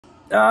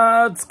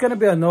It's gonna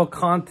be a no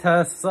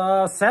contest.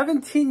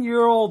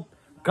 17-year-old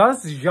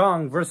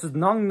Gusjong versus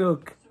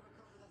Nongnuk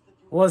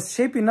was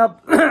shaping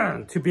up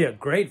to be a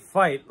great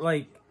fight.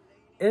 Like,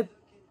 it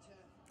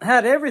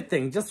had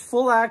everything, just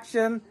full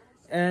action.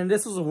 And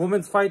this was a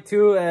women's fight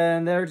too,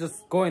 and they're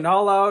just going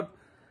all out.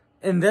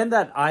 And then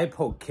that eye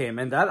poke came,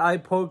 and that eye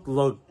poke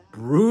looked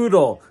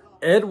brutal.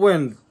 It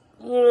went,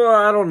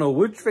 I don't know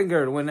which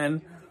finger it went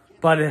in,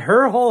 but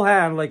her whole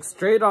hand, like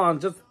straight on,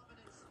 just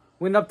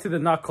went up to the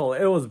knuckle.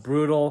 It was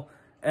brutal,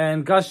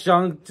 and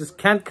Gusjong just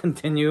can't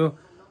continue.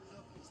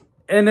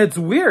 And it's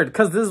weird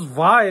because this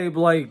vibe,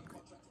 like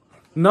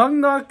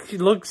Nongnuk,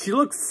 she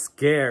looks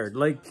scared,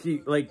 like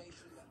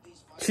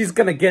she's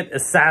gonna get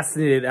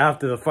assassinated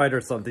after the fight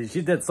or something.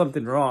 She did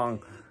something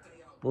wrong.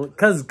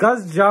 Because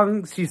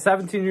Gusjong, she's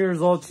 17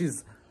 years old.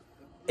 She's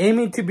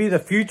aiming to be the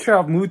future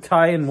of Muay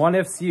Thai in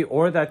ONEFC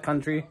or that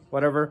country,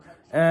 whatever.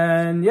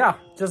 And yeah,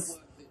 just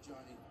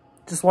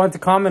wanted to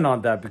comment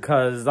on that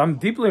because I'm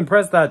deeply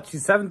impressed that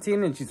she's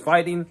 17 and she's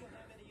fighting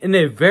in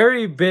a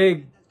very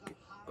big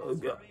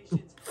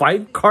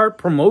fight card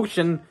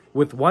promotion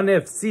with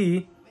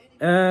ONEFC,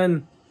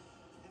 and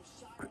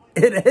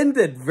it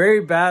ended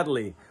very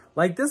badly.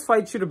 Like, this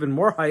fight should have been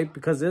more hype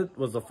because it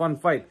was a fun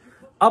fight.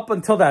 Up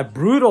until that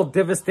brutal,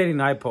 devastating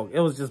eye poke.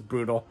 It was just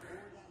brutal.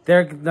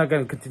 They're not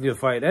going to continue the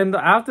fight. And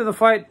after the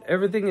fight,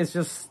 everything is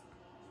just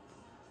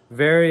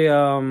very,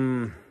 I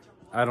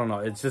don't know.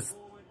 It's just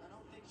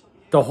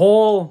the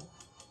whole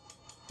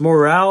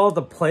morale,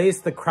 the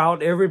place, the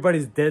crowd,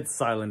 everybody's dead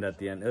silent at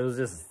the end. It was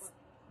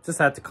just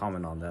had to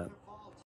comment on that.